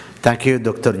Thank you,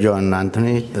 Dr. John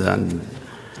Anthony,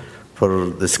 for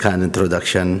this kind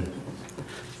introduction.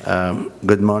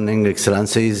 Good morning,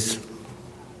 Excellencies,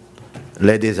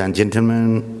 ladies and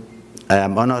gentlemen. I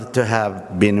am honored to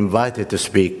have been invited to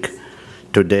speak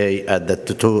today at the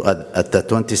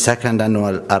 22nd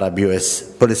Annual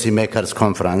Arab-US Policymakers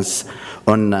Conference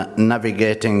on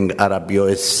navigating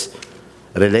Arab-US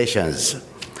relations.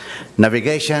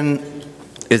 Navigation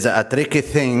is a tricky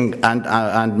thing,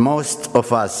 and most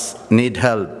of us need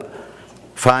help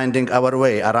finding our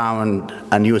way around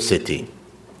a new city.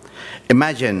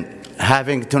 Imagine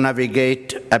having to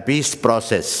navigate a peace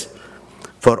process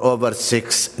for over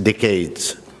 6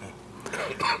 decades.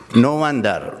 No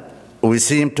wonder we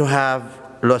seem to have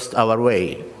lost our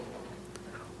way.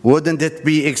 Wouldn't it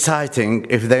be exciting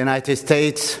if the United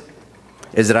States,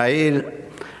 Israel,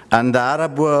 and the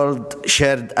Arab world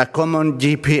shared a common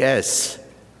GPS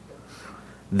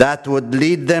that would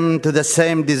lead them to the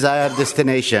same desired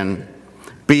destination,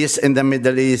 peace in the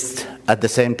Middle East at the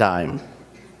same time?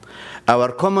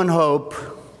 Our common hope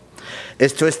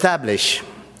is to establish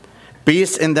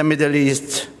peace in the Middle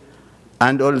East,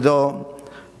 and although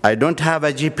I don't have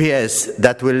a GPS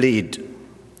that will lead,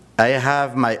 I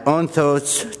have my own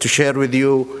thoughts to share with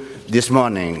you this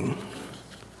morning.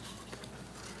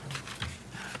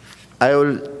 I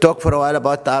will talk for a while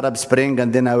about the Arab Spring,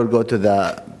 and then I will go to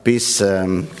the peace,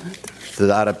 to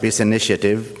the Arab Peace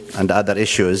Initiative and other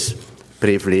issues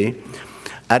briefly.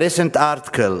 A recent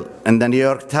article in the New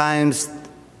York Times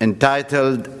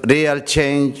entitled "Real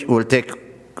Change Will Take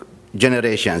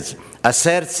Generations"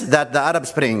 asserts that the Arab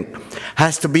Spring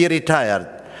has to be retired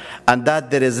and that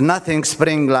there is nothing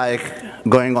spring-like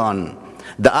going on.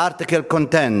 The article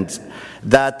contends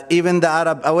that even the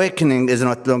Arab awakening is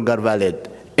no longer valid.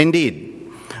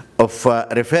 Indeed, of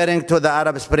referring to the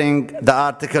Arab Spring, the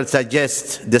article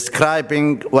suggests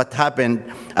describing what happened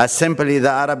as simply the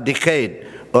Arab decade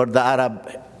or the Arab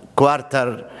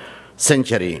quarter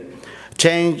century.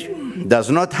 Change does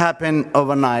not happen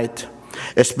overnight,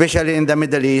 especially in the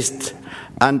Middle East,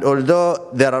 and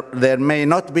although there may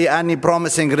not be any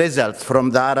promising results from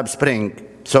the Arab Spring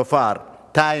so far,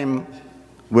 time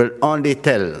will only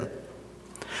tell.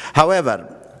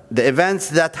 However, the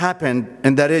events that happened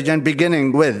in the region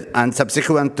beginning with and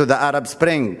subsequent to the Arab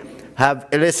Spring have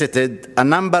elicited a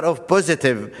number of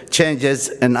positive changes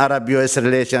in Arab-US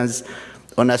relations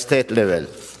on a state level.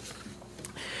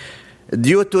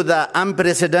 Due to the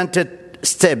unprecedented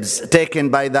steps taken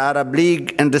by the Arab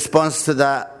League in response to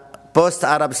the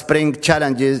post-Arab Spring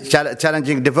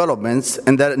challenging developments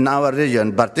in our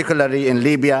region, particularly in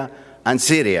Libya and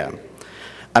Syria,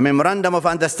 a memorandum of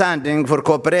understanding for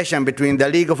cooperation between the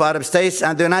League of Arab States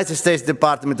and the United States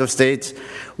Department of State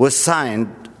was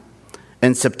signed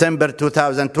in September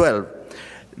 2012.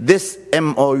 This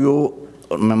MOU,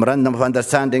 or Memorandum of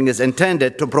Understanding, is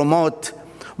intended to promote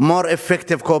more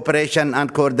effective cooperation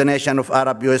and coordination of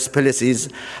Arab-US policies,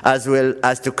 as well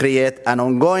as to create an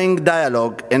ongoing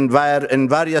dialogue in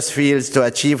various fields to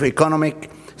achieve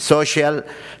economic, social,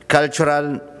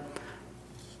 cultural,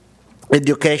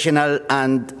 educational,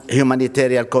 and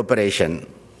humanitarian cooperation.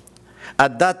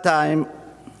 At that time,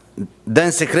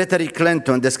 then Secretary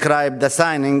Clinton described the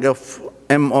signing of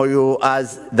MOU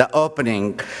as the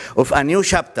opening of a new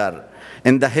chapter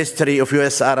in the history of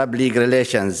US-Arab League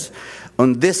relations.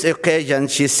 On this occasion,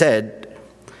 she said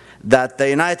that the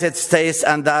United States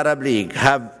and the Arab League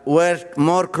have worked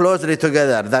more closely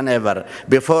together than ever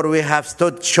before. We have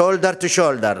stood shoulder to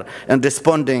shoulder in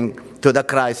responding to the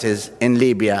crisis in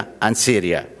Libya and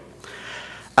Syria.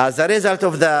 As a result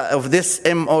of this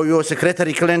MOU,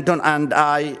 Secretary Clinton and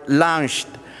I launched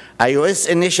a US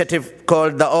initiative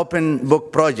called the Open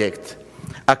Book Project.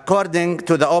 According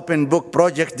to the Open Book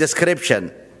Project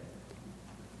description,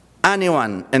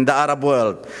 anyone in the Arab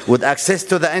world with access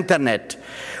to the internet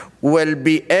will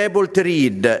be able to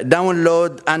read,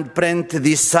 download, and print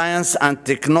these science and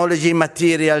technology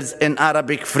materials in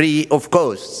Arabic free of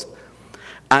cost.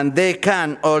 And they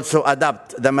can also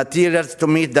adapt the materials to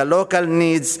meet the local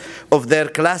needs of their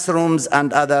classrooms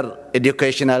and other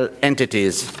educational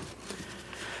entities.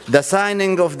 The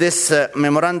signing of this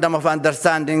Memorandum of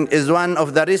Understanding is one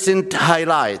of the recent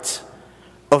highlights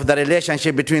of the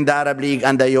relationship between the Arab League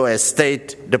and the US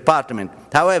State Department.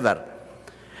 However,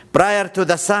 prior to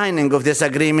the signing of this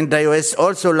agreement, the US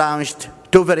also launched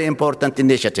 2 very important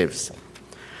initiatives.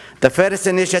 The first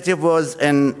initiative was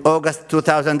in August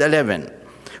 2011,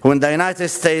 when the United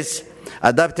States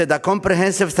adopted a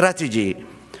comprehensive strategy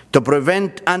to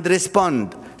prevent and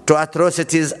respond to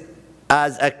atrocities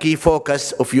as a key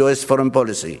focus of US foreign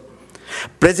policy.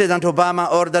 President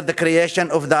Obama ordered the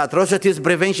creation of the Atrocities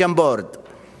Prevention Board,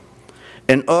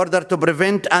 in order to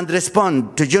prevent and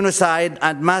respond to genocide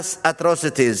and mass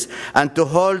atrocities and to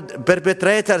hold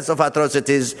perpetrators of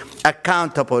atrocities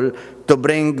accountable to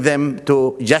bring them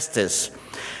to justice.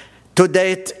 To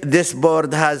date, this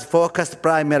board has focused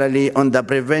primarily on the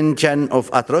prevention of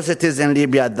atrocities in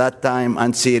Libya at that time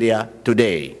and Syria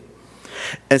today.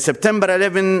 In September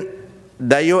 11,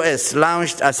 the U.S.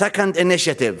 launched a second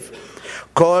initiative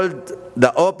called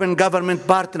the Open Government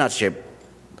Partnership.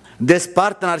 This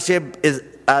partnership is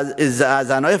as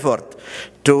an effort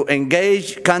to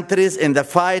engage countries in the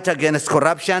fight against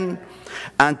corruption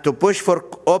and to push for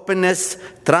openness,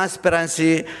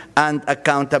 transparency, and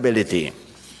accountability.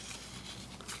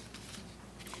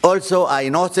 Also, I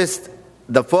noticed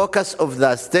the focus of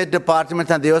the State Department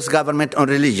and the U.S. government on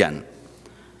religion.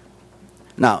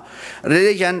 Now,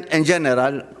 religion in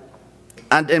general,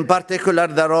 and in particular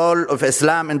the role of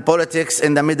Islam in politics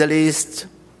in the Middle East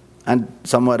and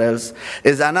somewhere else,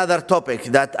 is another topic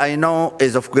that I know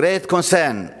is of great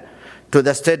concern to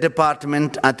the State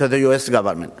Department and to the U.S.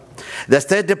 government. The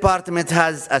State Department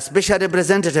has a special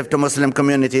representative to Muslim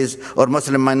communities or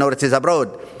Muslim minorities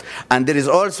abroad, and there is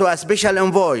also a special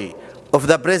envoy of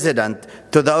the President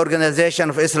to the Organization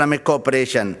of Islamic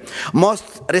Cooperation.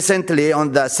 Most recently,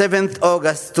 on the 7th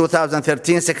August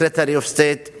 2013, Secretary of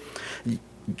State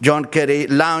John Kerry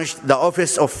launched the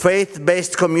Office of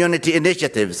Faith-Based Community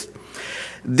Initiatives.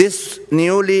 This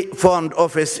newly formed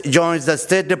office joins the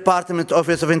State Department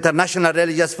Office of International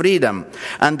Religious Freedom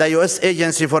and the U.S.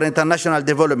 Agency for International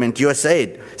Development,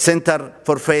 USAID, Center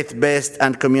for Faith-Based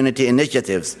and Community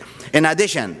Initiatives. In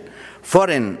addition,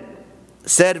 foreign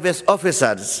service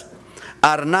officers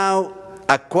are now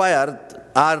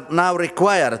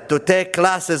required to take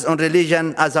classes on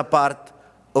religion as a part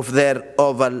of their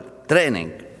overall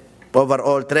training.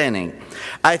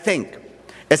 I think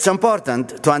it's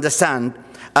important to understand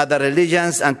other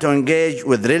religions and to engage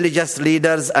with religious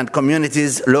leaders and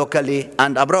communities locally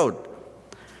and abroad.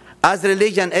 As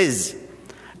religion is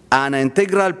an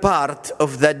integral part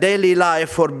of the daily life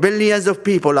for billions of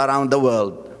people around the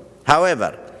world.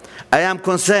 However, I am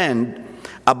concerned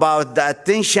about the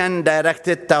attention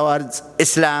directed towards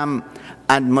Islam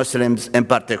and Muslims in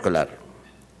particular.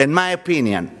 In my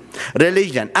opinion,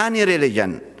 any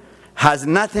religion, has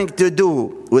nothing to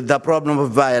do with the problem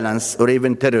of violence or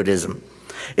even terrorism.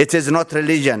 It is not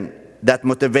religion that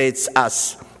motivates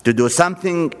us to do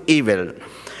something evil.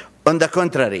 On the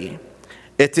contrary,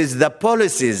 it is the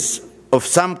policies of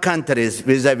some countries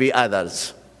vis-à-vis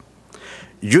others.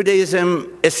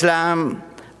 Judaism, Islam,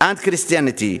 and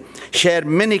Christianity share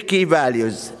many key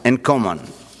values in common.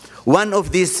 One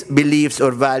of these beliefs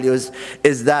or values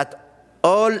is that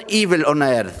all evil on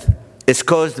earth is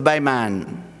caused by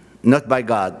man, not by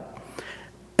God.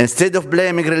 Instead of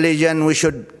blaming religion, we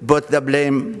should put the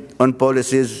blame on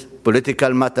policies,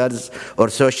 political matters, or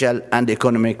social and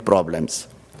economic problems.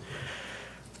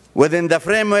 Within the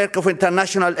framework of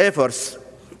international efforts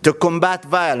to combat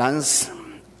violence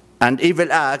and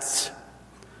evil acts,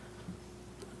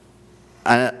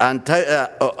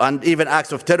 and even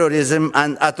acts of terrorism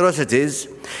and atrocities,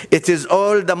 it is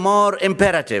all the more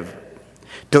imperative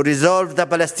to resolve the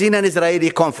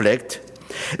Palestinian-Israeli conflict.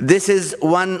 This is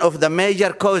one of the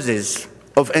major causes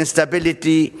of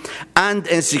instability and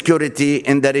insecurity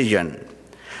in the region.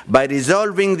 By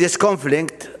resolving this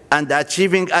conflict and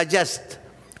achieving a just,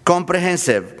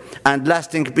 comprehensive, and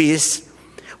lasting peace,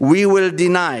 we will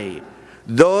deny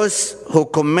those who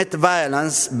commit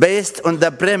violence based on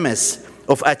the premise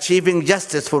of achieving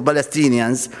justice for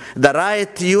Palestinians the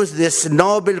right to use this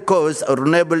noble cause or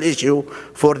noble issue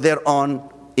for their own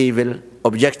evil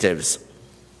objectives.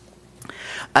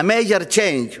 A major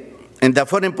change in the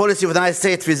foreign policy of the United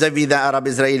States vis-à-vis the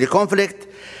Arab-Israeli conflict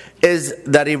is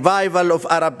the revival of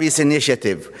Arab Peace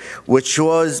Initiative, which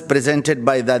was presented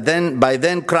by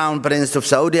then Crown Prince of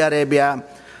Saudi Arabia,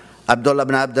 Abdullah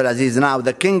ibn Abdul Aziz, now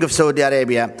the King of Saudi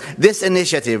Arabia. This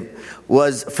initiative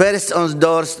was first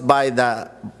endorsed by the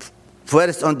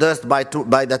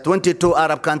 22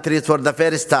 Arab countries for the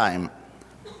first time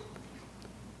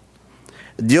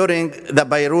during the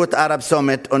Beirut Arab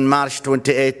Summit on March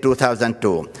 28,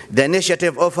 2002. The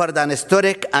initiative offered an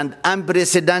historic and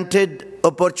unprecedented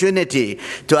opportunity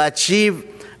to achieve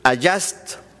a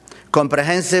just,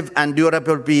 comprehensive, and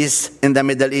durable peace in the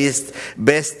Middle East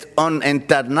based on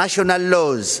international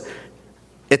laws.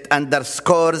 It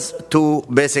underscores two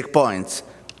basic points.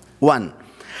 One,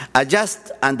 a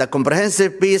just and a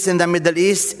comprehensive peace in the Middle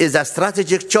East is a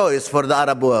strategic choice for the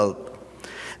Arab world.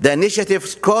 The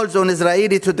initiative calls on Israel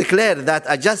to declare that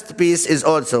a just peace is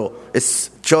also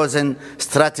its chosen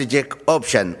strategic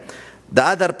option. The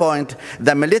other point,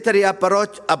 the military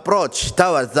approach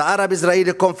towards the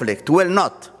Arab-Israeli conflict will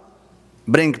not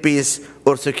bring peace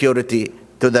or security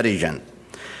to the region.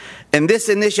 In this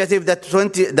initiative, the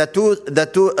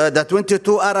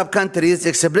 22 Arab countries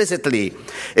explicitly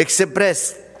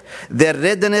expressed their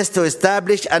readiness to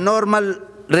establish a normal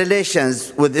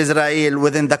relations with Israel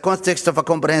within the context of a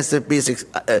comprehensive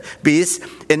peace.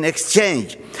 In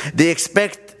exchange, they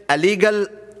expect a legal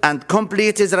and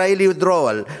complete Israeli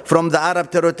withdrawal from the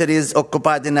Arab territories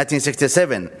occupied in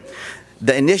 1967.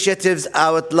 The initiatives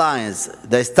outlines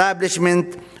the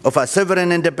establishment of a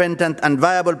sovereign, independent, and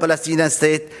viable Palestinian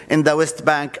state in the West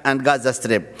Bank and Gaza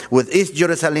Strip, with East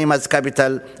Jerusalem as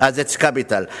its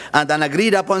capital, and an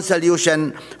agreed-upon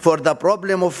solution for the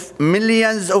problem of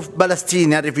millions of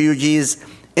Palestinian refugees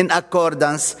in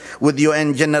accordance with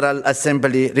UN General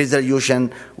Assembly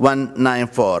Resolution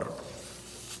 194.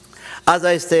 As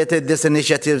I stated, this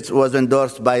initiative was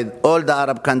endorsed by all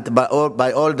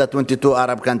the 22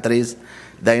 Arab countries,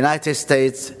 the United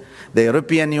States, the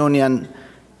European Union,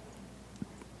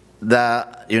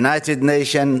 the United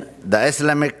Nations, the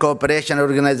Islamic Cooperation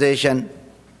Organization.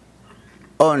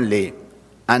 Only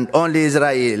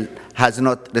Israel has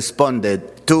not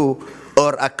responded to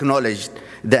or acknowledged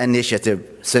the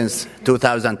initiative since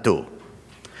 2002.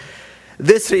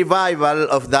 This revival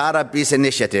of the Arab Peace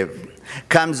Initiative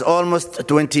comes almost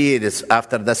 20 years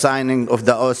after the signing of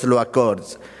the Oslo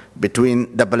Accords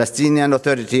between the Palestinian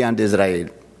Authority and Israel.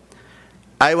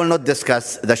 I will not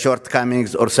discuss the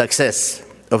shortcomings or success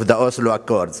of the Oslo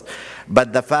Accords,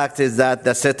 but the fact is that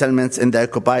the settlements in the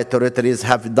occupied territories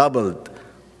have doubled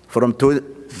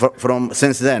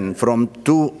since then, from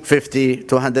 250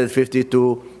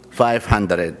 to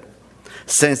 500,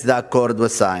 since the accord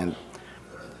was signed.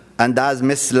 And as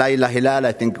Ms. Laila Hilal,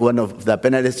 I think one of the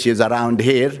panelists, she's around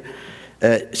here,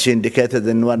 she indicated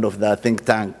in one of the think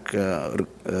tank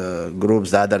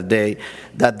groups the other day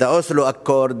that the Oslo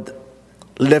Accord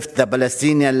left the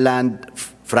Palestinian land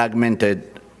fragmented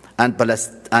and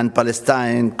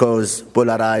Palestine cause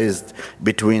polarized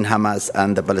between Hamas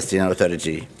and the Palestinian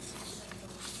Authority.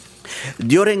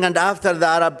 During and after the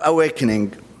Arab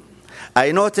awakening,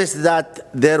 I noticed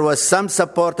that there was some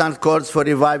support and calls for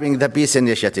reviving the peace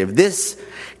initiative. This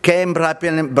came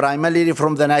primarily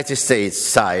from the United States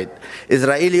side.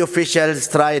 Israeli officials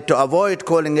tried to avoid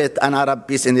calling it an Arab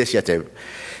peace initiative.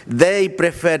 They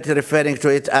preferred referring to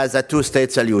it as a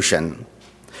two-state solution.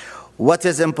 What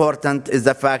is important is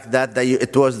the fact that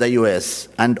it was the US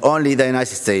and only the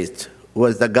United States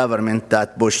was the government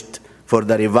that pushed for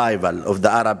the revival of the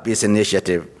Arab Peace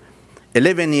Initiative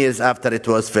 11 years after it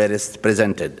was first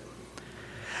presented.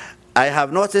 I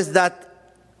have noticed that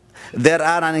there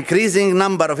are an increasing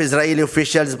number of Israeli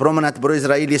officials, prominent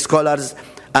pro-Israeli scholars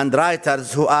and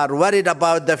writers who are worried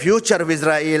about the future of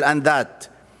Israel, and that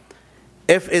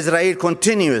if Israel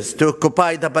continues to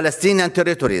occupy the Palestinian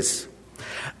territories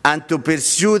and to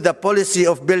pursue the policy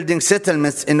of building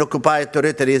settlements in occupied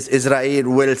territories, Israel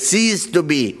will cease to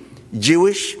be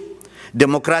Jewish,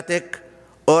 democratic,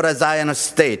 or a Zionist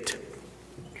state.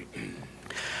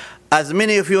 As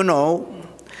many of you know,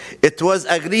 it was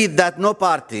agreed that no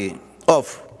party or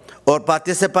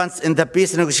participants in the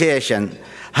peace negotiation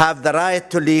have the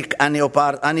right to leak any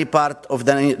part of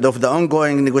the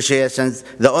ongoing negotiations.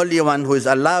 The only one who is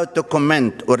allowed to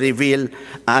comment or reveal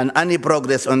any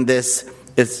progress on this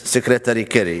is Secretary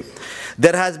Kerry.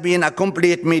 There has been a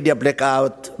complete media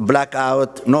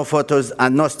blackout, no photos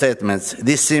and no statements.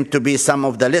 These seem to be some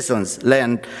of the lessons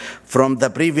learned from the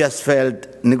previous failed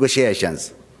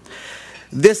negotiations.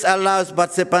 This allows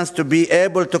participants to be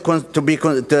able to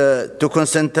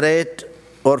concentrate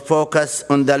or focus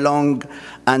on the long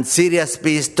and serious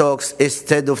peace talks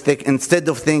instead of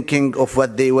thinking of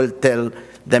what they will tell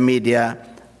the media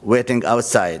waiting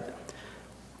outside.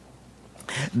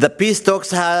 The peace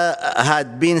talks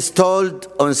had been stalled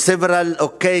on several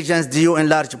occasions due in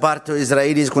large part to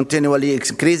Israelis continually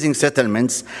increasing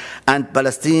settlements and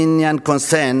Palestinian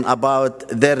concern about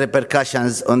their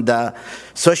repercussions on the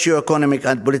socio-economic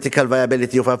and political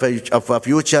viability of a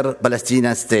future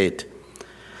Palestinian state.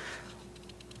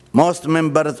 Most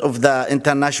members of the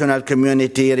international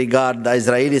community regard the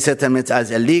Israeli settlements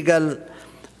as illegal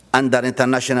under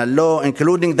international law,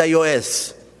 including the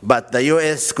US. But the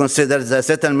US considers the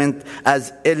settlement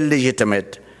as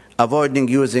illegitimate, avoiding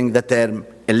using the term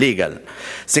illegal.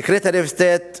 Secretary of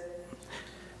State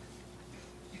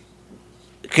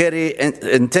Kerry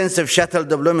intensive shuttle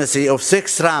diplomacy of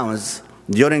 6 rounds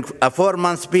during a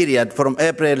 4-month period from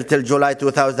April till July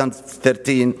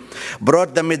 2013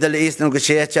 brought the Middle East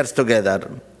negotiators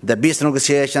together. The peace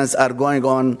negotiations are going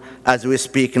on as we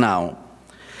speak now.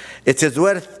 It is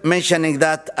worth mentioning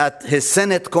that at his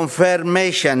Senate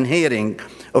confirmation hearing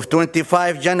of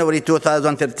 25 January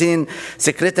 2013,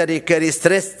 Secretary Kerry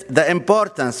stressed the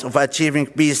importance of achieving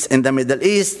peace in the Middle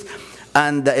East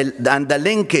and the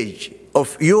linkage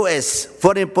of U.S.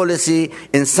 foreign policy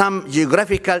in some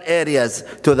geographical areas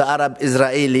to the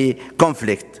Arab-Israeli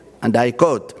conflict. And I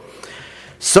quote,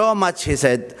 "So much," he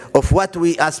said, "of what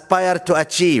we aspire to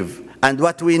achieve and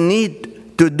what we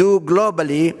need to do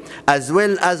globally, as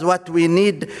well as what we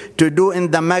need to do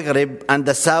in the Maghreb and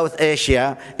the South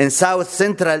Asia, in South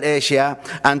Central Asia,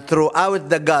 and throughout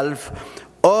the Gulf,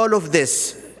 all of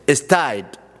this is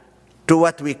tied to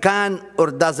what we can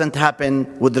or doesn't happen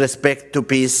with respect to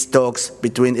peace talks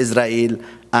between Israel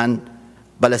and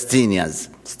Palestinians,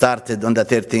 started on the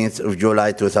 13th of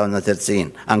July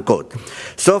 2013, unquote.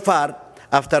 So far,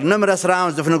 after numerous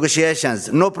rounds of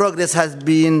negotiations, no progress has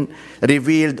been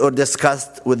revealed or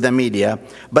discussed with the media,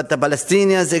 but the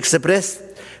Palestinians expressed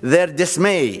their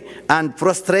dismay and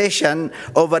frustration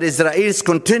over Israel's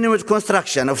continued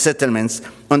construction of settlements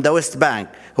on the West Bank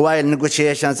while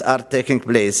negotiations are taking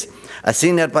place. A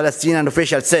senior Palestinian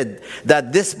official said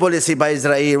that this policy by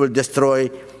Israel will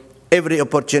destroy every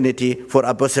opportunity for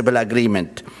a possible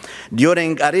agreement.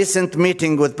 During a recent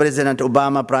meeting with President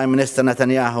Obama, Prime Minister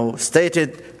Netanyahu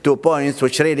stated 2 points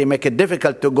which really make it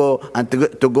difficult to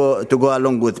go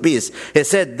along with peace. He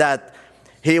said that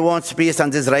he wants peace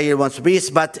and Israel wants peace,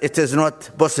 but it is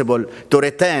not possible to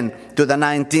return to the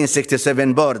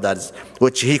 1967 borders,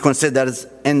 which he considers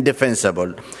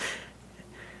indefensible.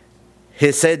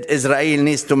 He said Israel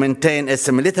needs to maintain its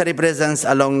military presence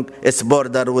along its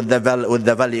border with the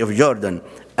Valley of Jordan.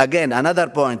 Again, another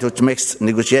point which makes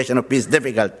negotiation of peace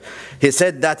difficult. He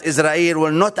said that Israel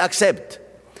will not accept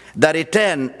the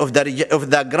return of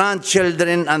the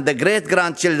grandchildren and the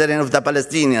great-grandchildren of the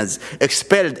Palestinians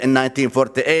expelled in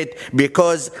 1948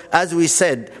 because, as we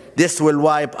said, this will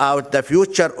wipe out the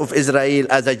future of Israel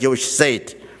as a Jewish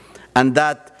state, and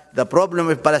that the problem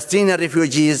of Palestinian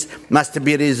refugees must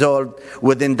be resolved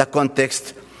within the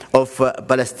context of a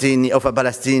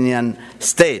Palestinian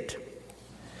state.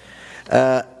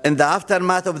 In the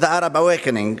aftermath of the Arab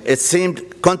awakening, it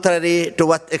seemed contrary to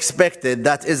what expected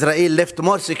that Israel left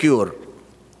more secure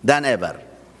than ever.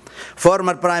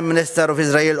 Former Prime Minister of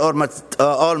Israel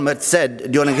Olmert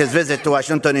said during his visit to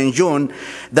Washington in June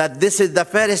that this is the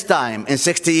first time in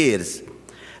 60 years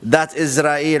that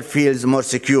Israel feels more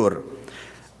secure.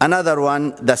 Another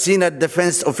one, the senior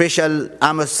defense official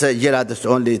Amos Gilad,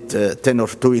 only 10 or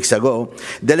 2 weeks ago,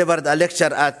 delivered a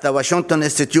lecture at the Washington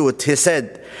Institute. He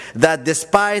said that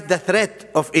despite the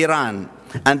threat of Iran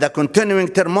and the continuing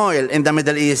turmoil in the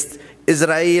Middle East,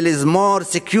 Israel is more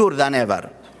secure than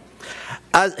ever.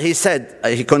 As he said,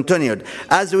 he continued,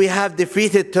 as we have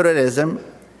defeated terrorism,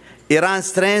 Iran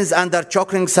strains under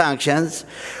choking sanctions,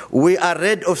 we are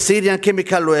rid of Syrian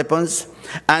chemical weapons,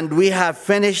 and we have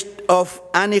finished off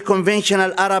any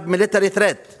conventional Arab military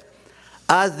threat,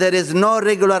 as there is no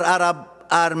regular Arab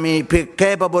army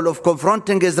capable of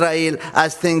confronting Israel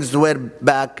as things were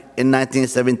back in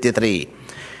 1973.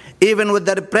 Even with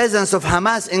the presence of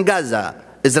Hamas in Gaza,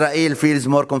 Israel feels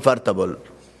more comfortable.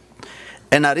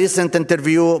 In a recent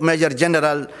interview, Major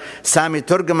General Sami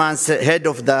Turgman, head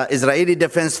of the Israeli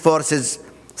Defense Forces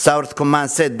South Command,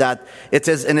 said that it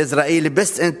is in Israeli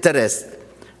best interest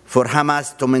for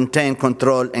Hamas to maintain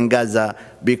control in Gaza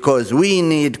because we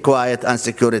need quiet and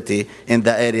security in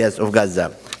the areas of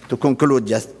Gaza. To conclude,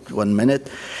 just 1 minute.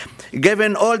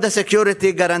 Given all the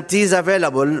security guarantees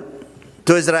available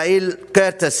to Israel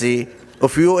courtesy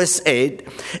of U.S. aid,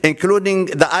 including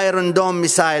the Iron Dome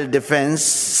missile defense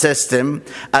system,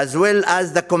 as well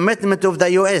as the commitment of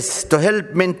the U.S. to help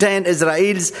maintain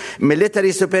Israel's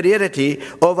military superiority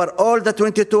over all the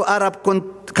 22 Arab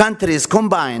countries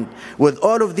combined, with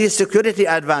all of these security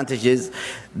advantages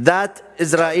that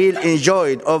Israel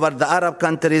enjoyed over the Arab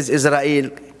countries,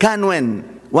 Israel can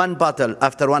win one battle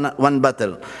after one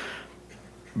battle,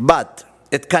 but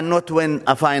it cannot win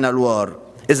a final war.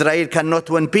 Israel cannot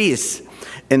win peace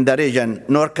in the region,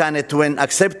 nor can it win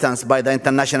acceptance by the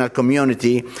international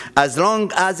community as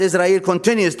long as Israel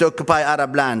continues to occupy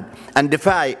Arab land and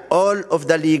defy all of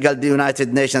the legal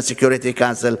United Nations Security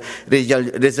Council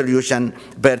resolution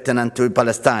pertinent to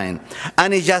Palestine.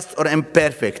 Any just or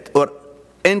imperfect or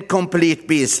incomplete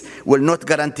peace will not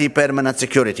guarantee permanent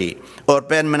security or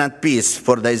permanent peace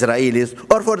for the Israelis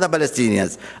or for the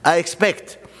Palestinians. I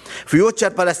expect future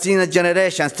Palestinian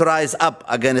generations to rise up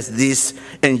against these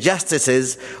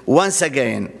injustices once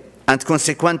again, and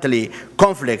consequently,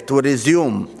 conflict will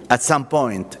resume at some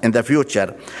point in the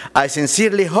future. I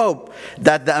sincerely hope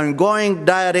that the ongoing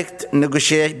direct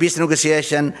peace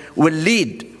negotiation will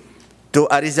lead to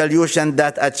a resolution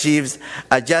that achieves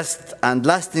a just and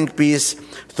lasting peace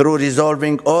through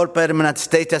resolving all permanent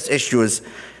status issues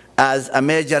as a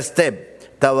major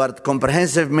step toward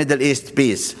comprehensive Middle East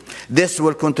peace. This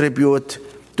will contribute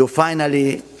to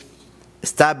finally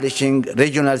establishing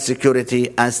regional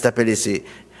security and stability.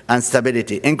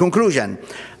 In conclusion,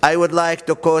 I would like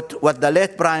to quote what the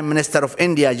late Prime Minister of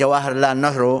India, Jawaharlal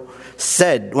Nehru,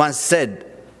 once said,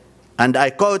 and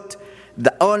I quote,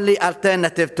 "The only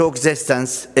alternative to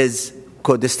existence is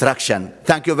co-destruction."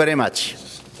 Thank you very much.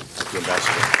 Thank you,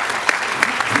 Ambassador.